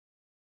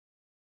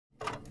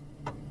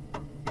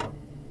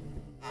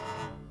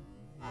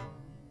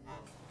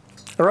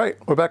All right,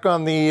 we're back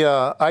on the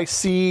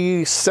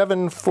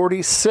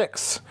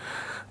IC-746,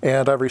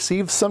 and I've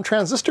received some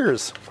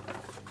transistors.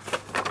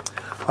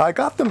 I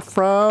got them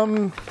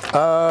from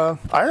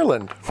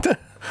Ireland,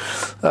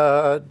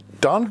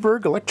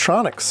 Donberg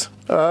Electronics.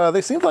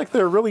 They seem like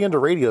they're really into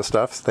radio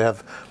stuff. They have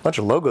a bunch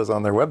of logos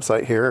on their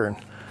website here, and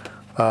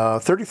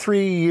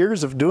 33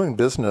 years of doing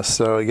business.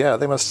 So yeah,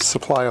 they must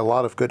supply a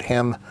lot of good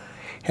ham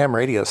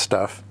radio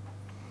stuff.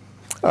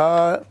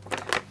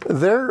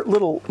 Their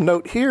little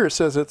note here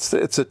says it's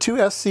a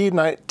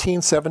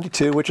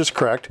 2SC1972, which is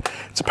correct.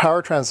 It's a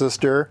power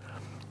transistor,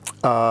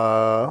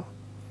 35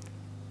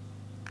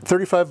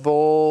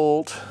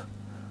 volt,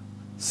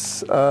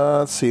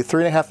 let's see,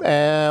 3.5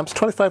 amps,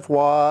 25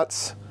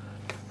 watts,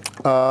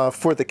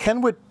 for the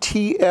Kenwood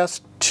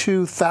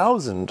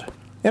TS2000.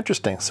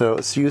 Interesting, so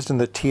it's used in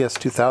the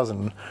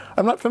TS2000.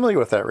 I'm not familiar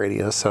with that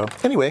radio, so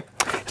anyway,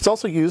 it's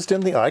also used in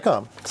the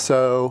ICOM.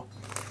 So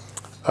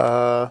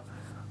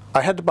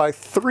I had to buy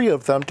 3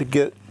 of them to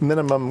get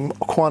minimum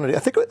quantity. I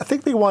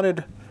think they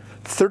wanted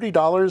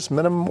 $30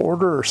 minimum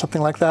order or something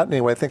like that.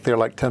 Anyway, I think they're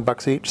like 10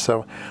 bucks each.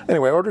 So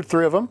anyway, I ordered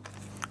 3 of them.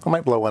 I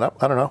might blow one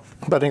up, I don't know.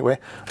 But anyway,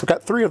 I've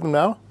got 3 of them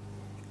now.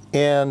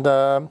 And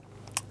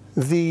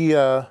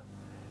the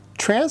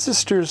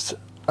transistors, see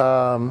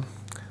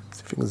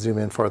if you can zoom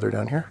in farther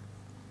down here.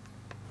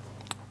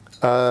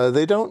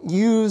 They don't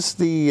use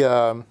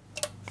the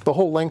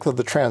whole length of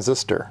the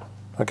transistor,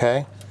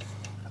 okay?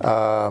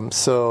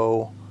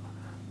 So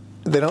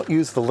they don't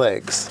use the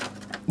legs.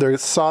 They're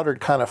soldered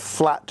kind of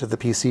flat to the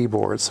PC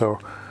board, so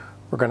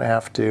we're going to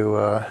have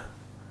to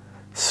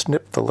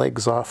snip the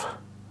legs off.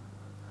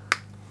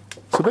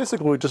 So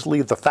basically, we just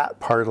leave the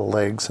fat part of the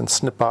legs and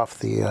snip off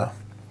the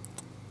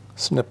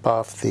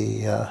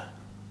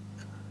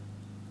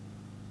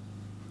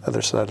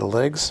other side of the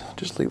legs.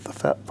 Just leave the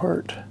fat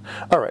part.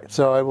 All right,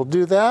 so I will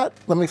do that.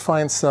 Let me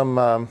find some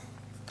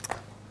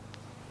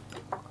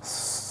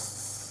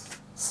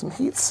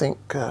heatsink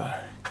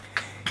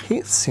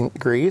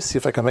grease. See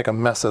if I can make a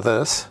mess of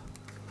this.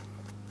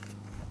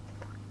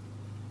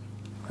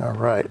 All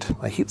right,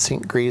 my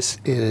heatsink grease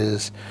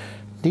is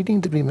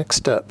needing to be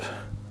mixed up.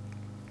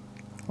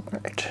 All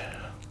right.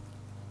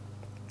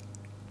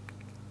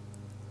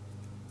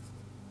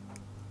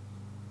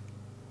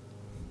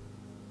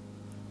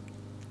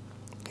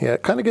 Yeah,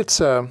 it kind of gets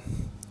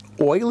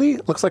oily.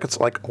 It looks like it's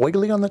like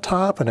oily on the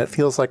top, and it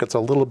feels like it's a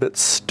little bit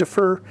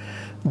stiffer,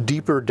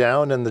 deeper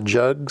down in the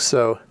jug.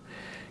 So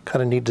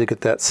kind of need to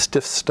get that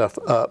stiff stuff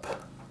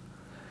up.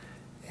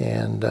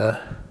 And at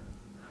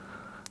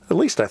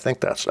least I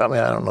think that's, I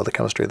mean, I don't know the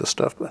chemistry of this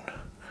stuff, but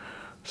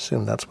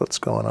assume that's what's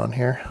going on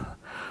here.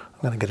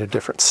 I'm going to get a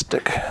different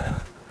stick.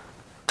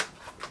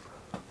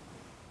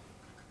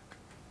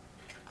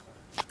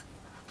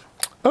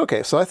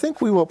 Okay, so I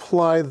think we will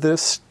apply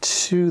this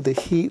to the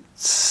heat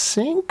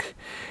sink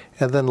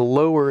and then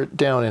lower it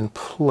down in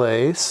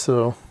place.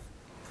 So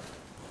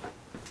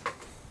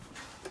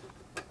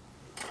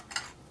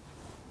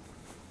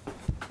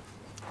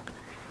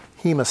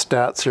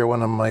hemostats are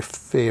one of my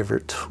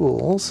favorite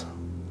tools.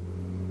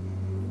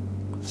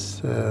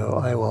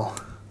 So I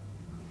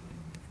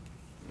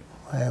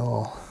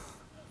will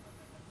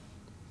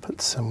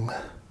put some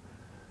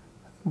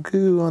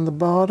goo on the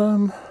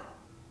bottom.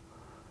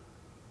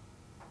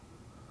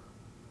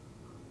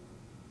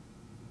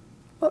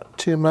 Not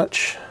too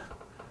much,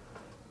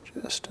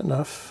 just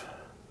enough.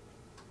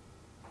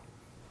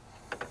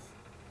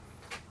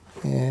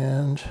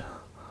 And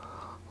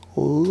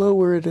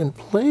lower it in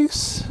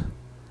place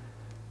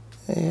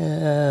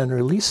and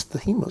release the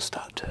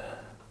hemostat.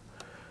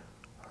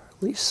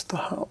 Release the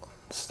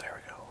hounds. There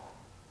we go.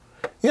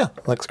 Yeah,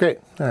 looks great.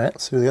 All right,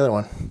 let's do the other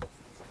one.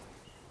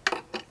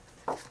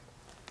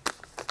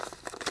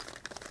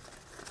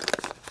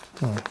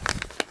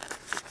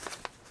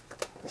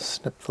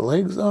 Snip the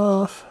legs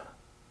off.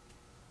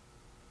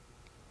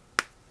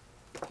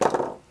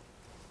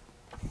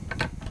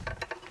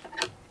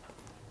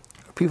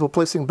 People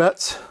placing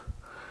bets.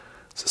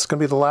 Is this going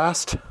to be the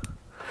last?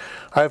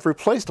 I've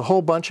replaced a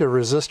whole bunch of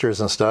resistors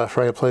and stuff,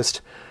 right? I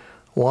placed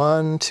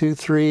 1, 2,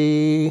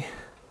 3,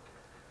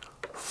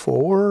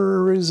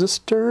 4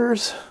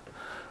 resistors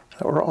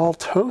that were all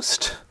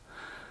toast.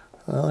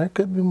 There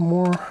could be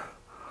more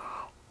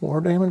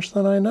damage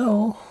than I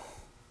know.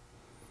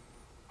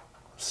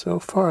 So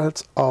far,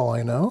 that's all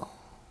I know.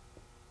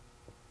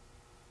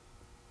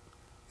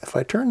 If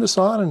I turn this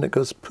on and it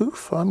goes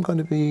poof, I'm going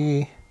to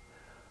be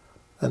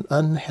an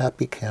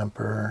unhappy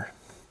camper.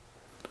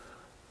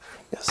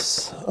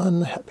 Yes,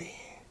 unhappy.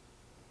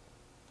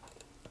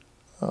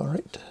 All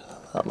right,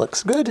 that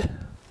looks good.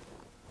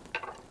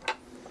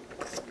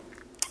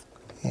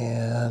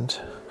 And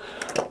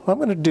what I'm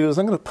going to do is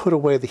I'm going to put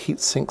away the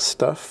heatsink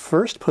stuff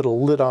first, put a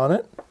lid on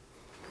it.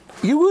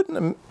 You would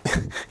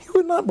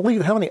not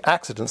believe how many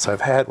accidents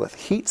I've had with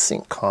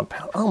heatsink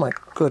compound. Oh my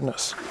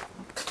goodness.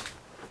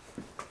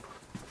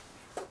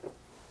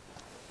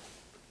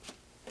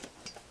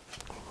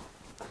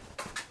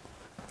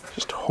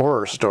 Just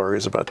horror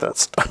stories about that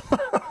stuff.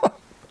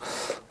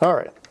 All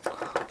right,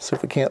 so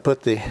if we can't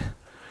put the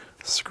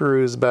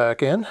screws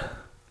back in.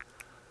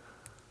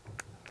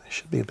 They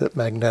should be a bit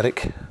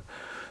magnetic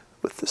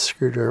with the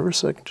screwdriver,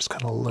 so I can just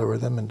kind of lower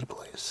them into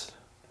place.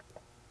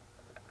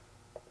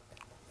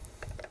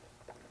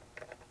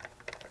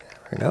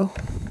 There we go.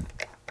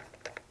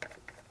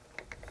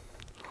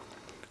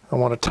 I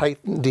want to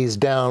tighten these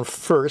down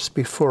first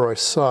before I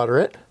solder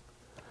it.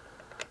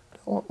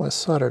 Don't want my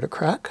solder to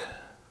crack.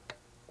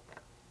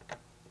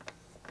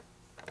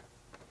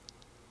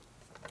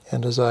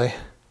 And as I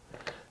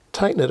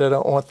tighten it, I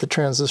don't want the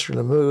transistor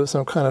to move, so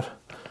I'm kind of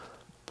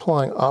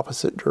applying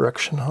opposite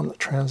direction on the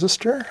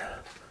transistor.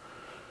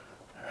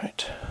 All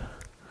right.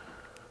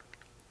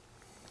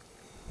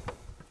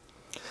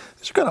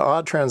 These are kind of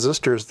odd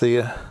transistors.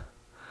 They're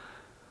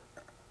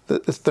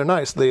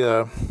nice.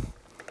 The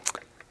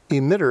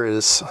emitter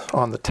is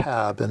on the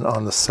tab and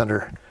on the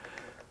center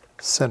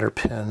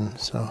pin,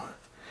 so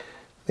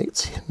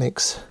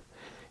makes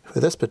for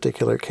this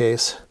particular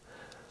case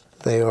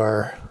they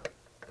are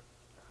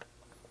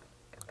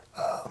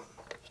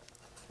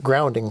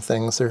grounding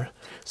things. They're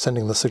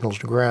sending the signals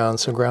to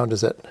ground, so ground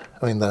is at,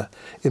 I mean the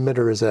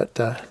emitter is at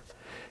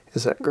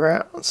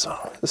ground,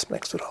 so this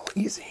makes it all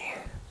easy.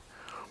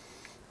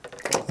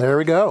 There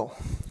we go.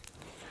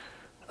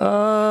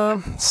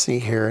 Let's see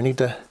here, I need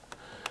to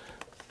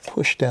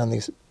push down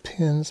these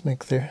pins,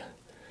 make sure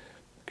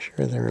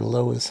they're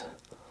as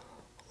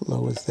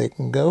low as they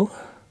can go.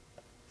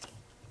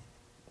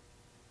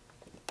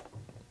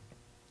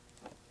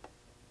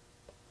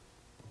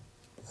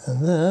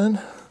 And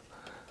then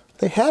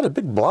they had a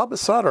big blob of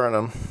solder on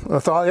them. I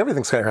thought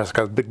everything's got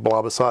a big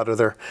blob of solder.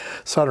 Their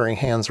soldering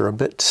hands are a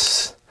bit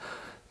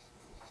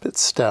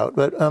stout,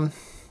 but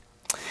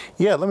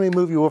yeah, let me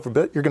move you over a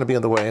bit. You're going to be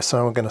in the way,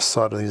 so I'm going to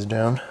solder these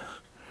down.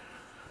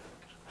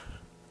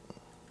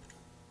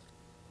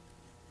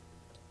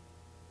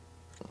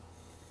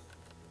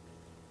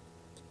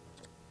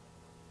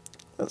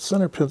 That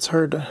center pin's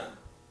hard to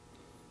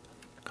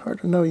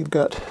know you've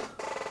got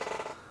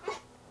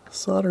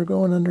solder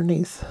going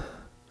underneath.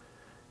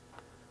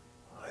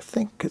 I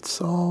think it's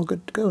all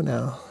good to go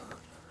now.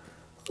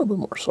 A little bit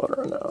more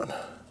solder on that one.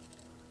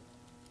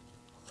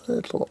 A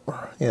little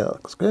more. Yeah, that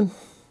looks good.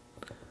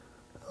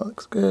 That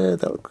looks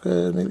good. That looks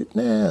good. Maybe,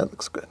 nah, that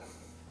looks good.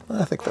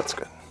 I think that's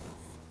good.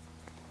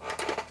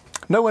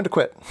 Know when to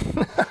quit.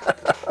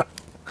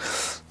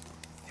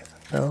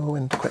 Know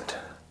when to quit.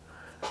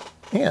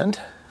 And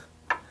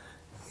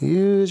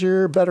use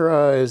your better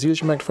eyes,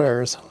 use your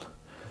magnifiers.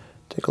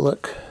 Take a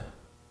look.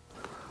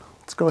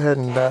 Let's go ahead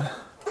and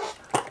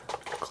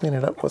clean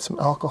it up with some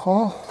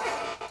alcohol.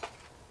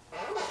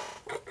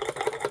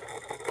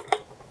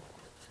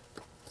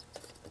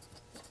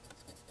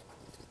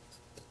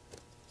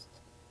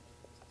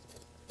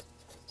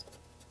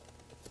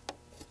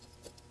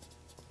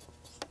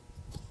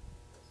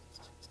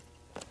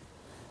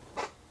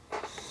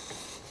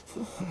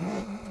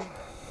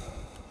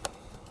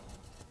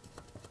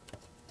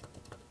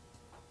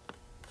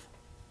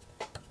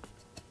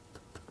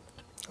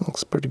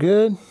 Looks pretty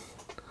good.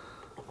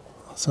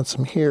 Since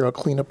I'm here, I'll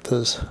clean up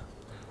those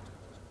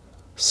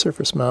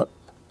surface mount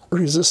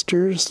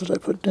resistors that I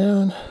put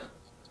down. I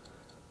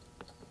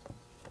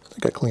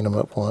think I cleaned them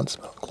up once,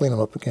 but I'll clean them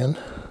up again.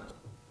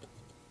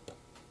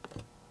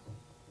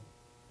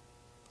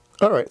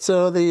 All right,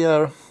 so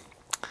to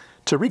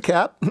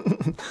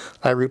recap,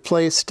 I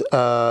replaced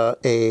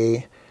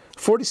a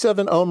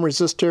 47 ohm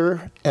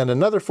resistor and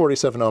another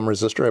 47 ohm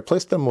resistor. I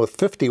placed them with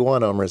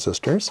 51 ohm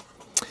resistors.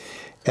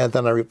 And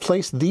then I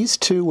replaced these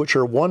two, which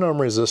are 1 ohm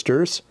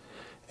resistors.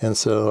 And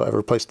so I've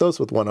replaced those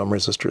with 1 ohm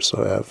resistors,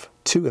 so I have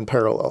 2 in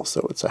parallel,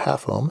 so it's a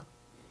 ½ ohm.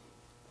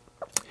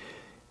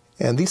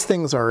 And these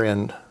things are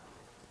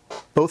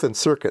both in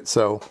circuit,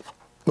 so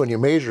when you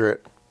measure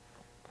it,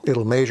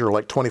 it'll measure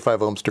like 25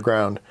 ohms to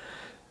ground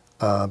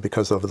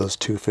because of those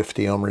two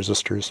 50 ohm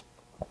resistors.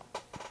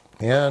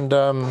 And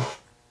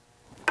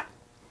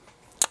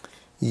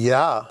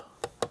yeah,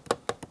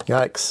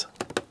 yikes.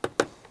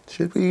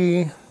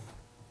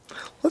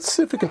 Let's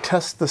see if we can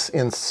test this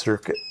in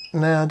circuit.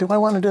 Nah, do I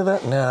want to do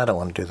that? Nah, I don't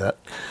want to do that.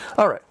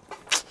 All right.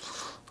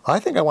 I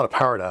think I want to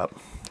power it up.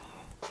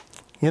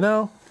 You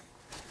know,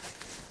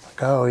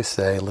 like I always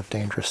say, live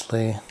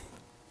dangerously.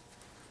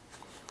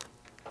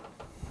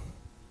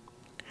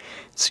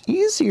 It's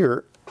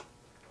easier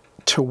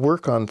to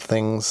work on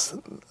things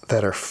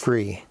that are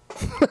free.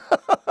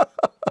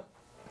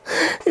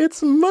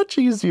 It's much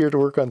easier to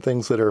work on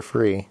things that are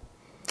free.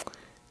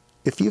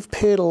 If you've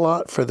paid a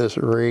lot for this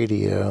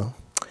radio,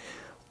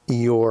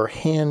 your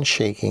hand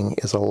shaking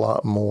is a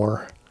lot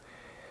more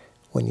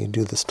when you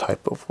do this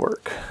type of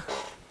work.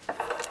 A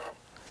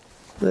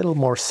little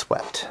more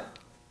sweat.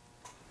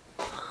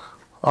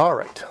 All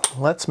right,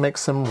 let's make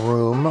some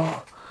room.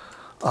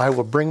 I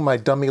will bring my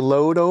dummy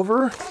load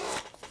over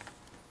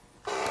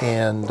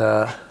and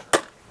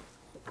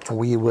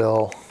we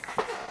will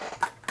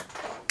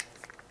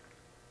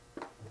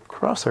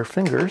cross our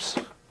fingers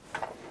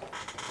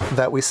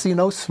that we see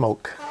no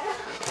smoke.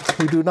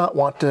 We do not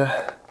want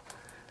to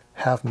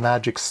have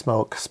magic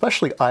smoke,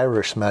 especially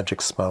Irish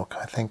magic smoke.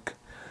 I think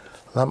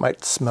That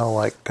might smell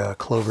like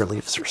clover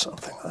leaves or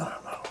something. I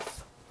don't know.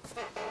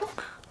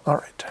 All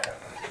right.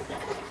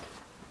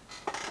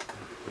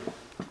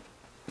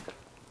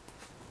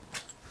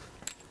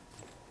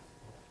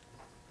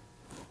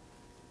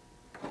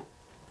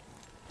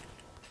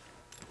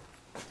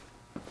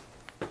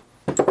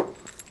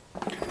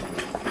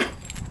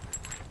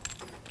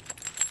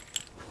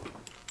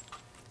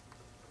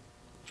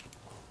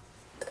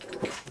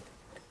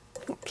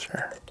 Oops,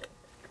 here.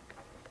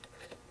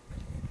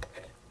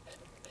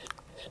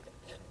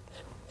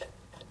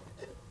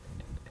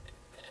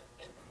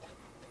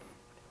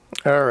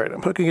 All right,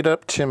 I'm hooking it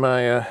up to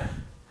my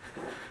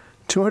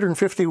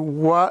 250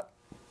 watt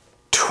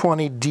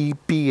 20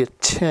 dB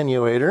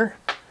attenuator,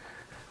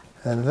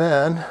 and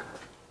then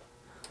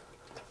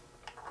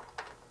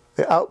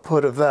the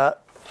output of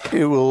that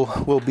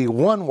will be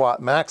 1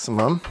 watt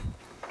maximum,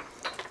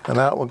 and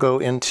that will go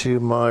into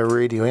my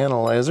radio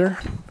analyzer,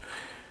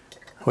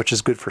 which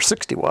is good for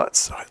 60 watts.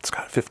 So it's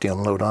got 50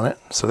 ohm load on it.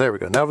 So there we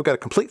go. Now we've got a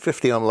complete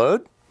 50 ohm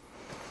load,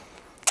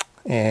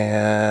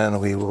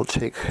 and we will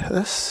take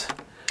this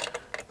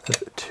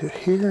to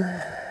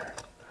here,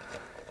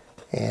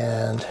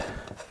 and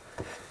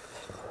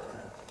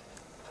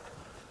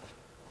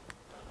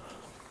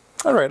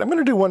all right, I'm going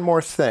to do one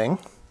more thing,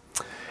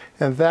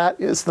 and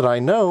that is that I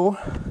know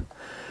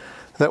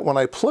that when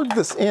I plug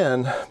this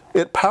in,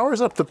 it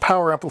powers up the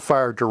power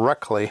amplifier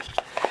directly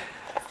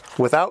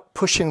without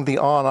pushing the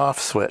on-off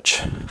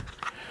switch.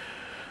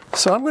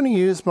 So I'm going to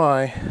use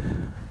my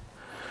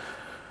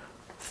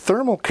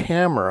thermal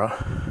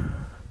camera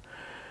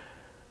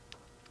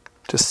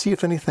to see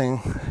if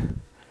anything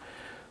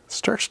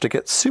starts to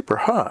get super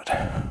hot.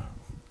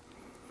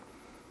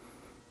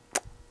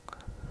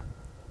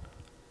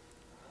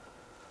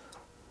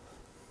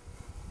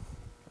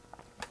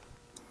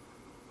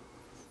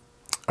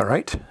 All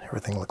right,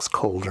 everything looks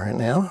cold right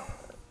now.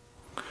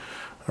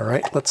 All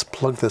right, let's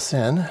plug this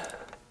in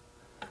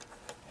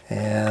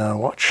and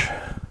watch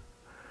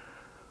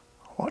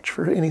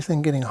for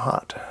anything getting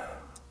hot.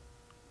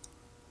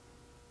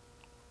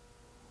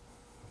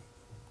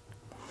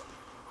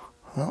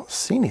 I don't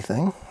see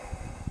anything.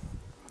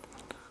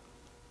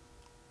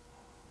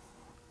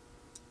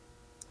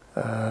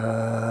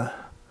 I'm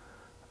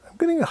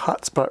getting a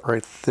hot spot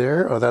right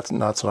there. Oh, that's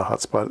not a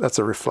hot spot. That's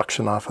a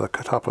reflection off of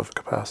the top of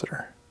the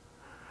capacitor.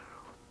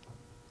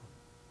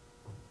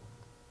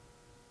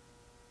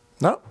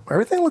 No,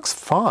 everything looks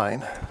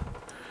fine.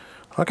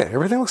 Okay,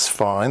 everything looks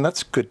fine.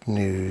 That's good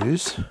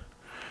news.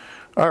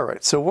 All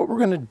right, so what we're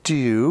going to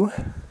do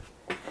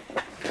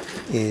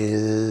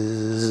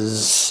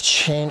is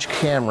change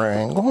camera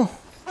angle.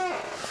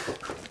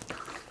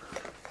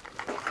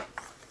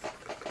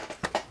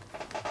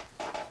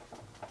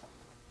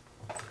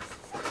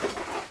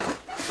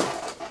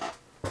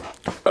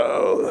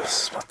 Oh,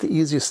 this is not the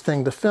easiest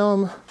thing to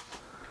film.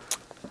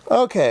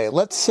 Okay,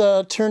 let's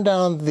turn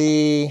down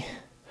the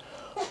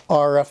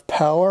RF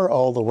power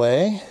all the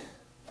way.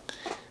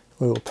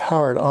 We will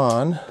power it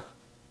on.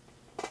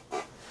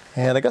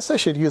 And I guess I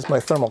should use my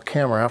thermal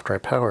camera after I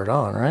power it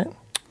on, right?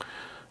 I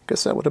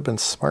guess that would have been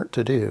smart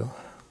to do.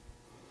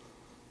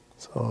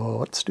 So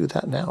let's do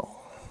that now.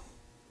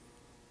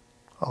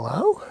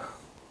 Allow?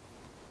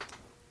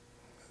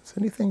 Is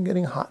anything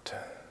getting hot?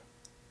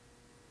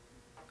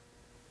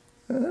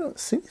 I don't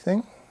see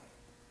anything.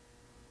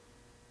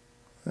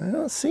 I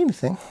don't see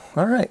anything.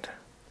 All right.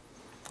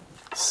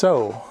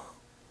 So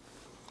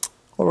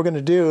what we're going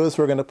to do is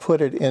we're going to put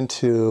it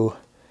into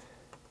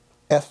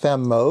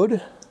FM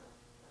mode,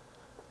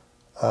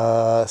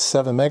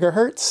 7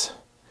 megahertz,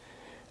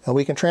 and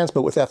we can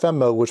transmit with FM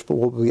mode, which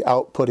will be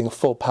outputting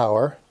full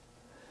power.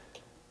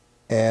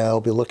 And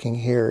I'll be looking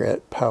here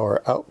at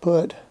power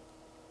output,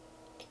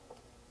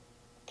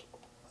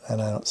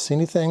 and I don't see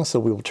anything, so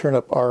we will turn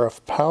up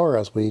RF power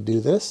as we do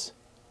this.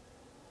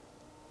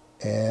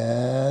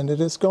 And it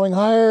is going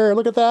higher.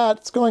 Look at that,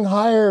 it's going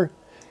higher.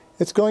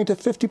 It's going to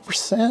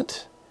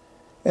 50%.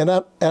 And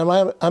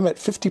I'm at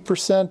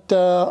 50%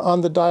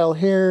 on the dial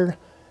here,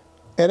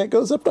 and it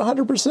goes up to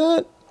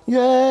 100%.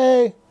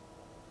 Yay!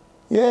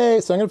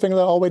 Yay! So I'm going to bring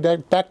that all the way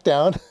back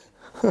down.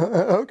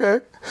 Okay.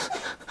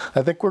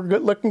 I think we're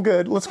good, looking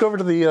good. Let's go over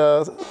to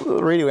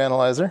the radio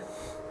analyzer.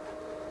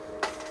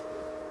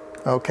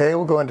 Okay,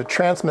 we'll go into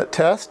transmit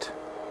test,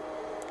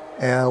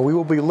 and we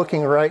will be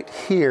looking right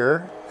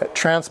here at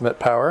transmit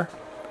power.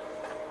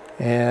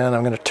 And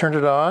I'm going to turn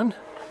it on.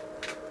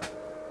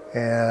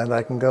 And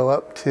I can go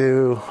up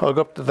to, I'll go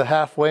up to the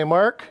halfway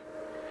mark,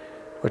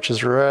 which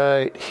is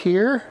right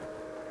here.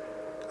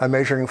 I'm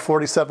measuring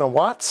 47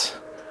 watts.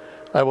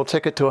 I will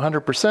take it to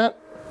 100%,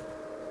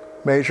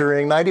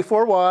 measuring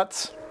 94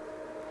 watts.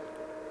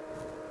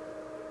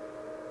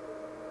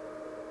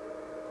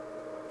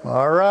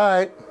 All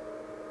right,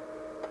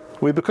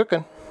 we be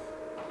cooking.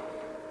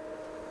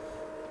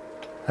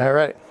 All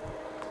right.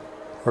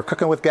 We're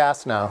cooking with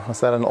gas now. Is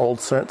that an old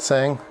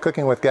saying?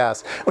 Cooking with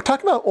gas. We're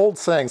talking about old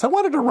sayings. I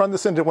wanted to run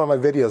this into one of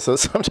my videos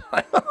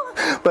sometime.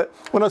 But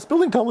when I was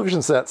building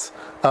television sets,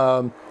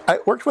 I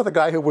worked with a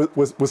guy who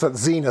was at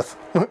Zenith.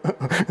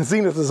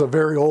 Zenith is a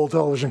very old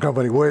television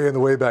company, way in the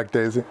way back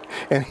days.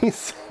 And he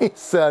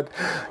said,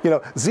 you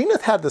know,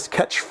 Zenith had this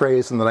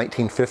catchphrase in the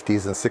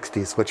 1950s and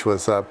 60s, which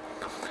was,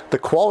 the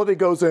quality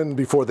goes in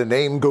before the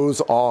name goes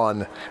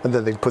on. And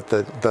then they put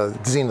the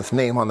Zenith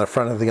name on the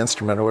front of the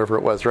instrument or whatever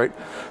it was, right?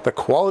 The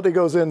quality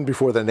goes in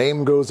before the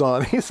name goes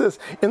on. He says,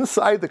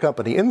 inside the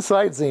company,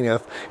 inside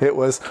Zenith, it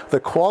was the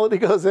quality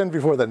goes in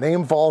before the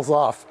name falls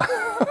off.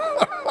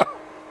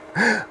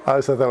 I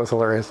always thought that was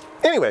hilarious.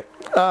 Anyway,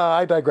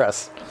 I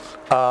digress.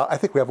 I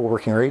think we have a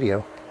working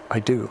radio. I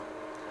do.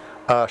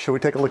 Should we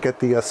take a look at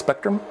the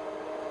spectrum?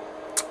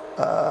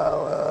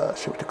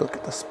 Should we take a look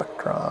at the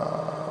spectrum?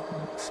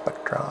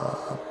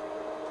 Spectrum.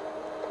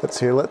 Let's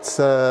see. Let's,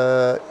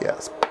 yeah,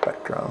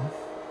 spectrum.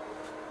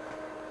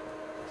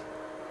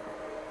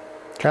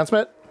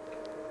 Transmit.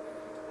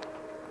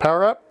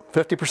 Power up.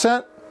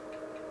 50%.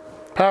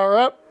 Power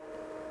up.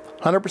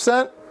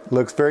 100%.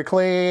 Looks very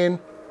clean.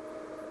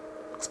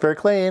 Looks very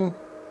clean.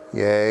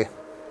 Yay.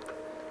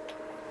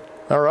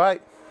 All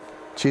right.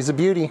 She's a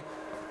beauty.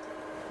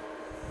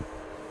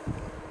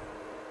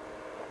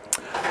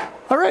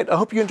 All right, I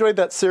hope you enjoyed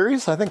that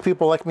series. I think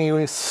people like me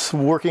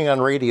working on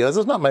radios.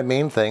 It's not my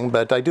main thing,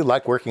 but I do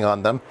like working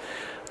on them.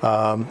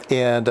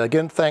 And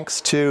again,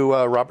 thanks to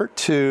Robert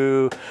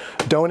to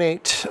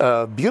donate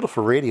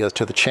beautiful radios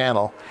to the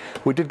channel.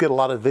 We did get a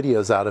lot of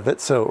videos out of it,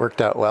 so it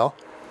worked out well.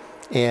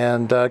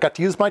 And got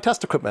to use my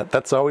test equipment.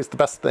 That's always the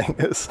best thing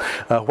is,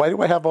 why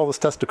do I have all this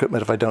test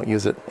equipment if I don't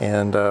use it?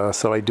 And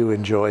so I do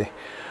enjoy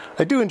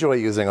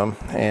using them,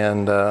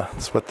 and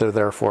that's what they're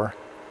there for.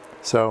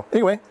 So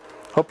anyway,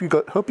 hope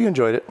you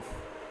enjoyed it.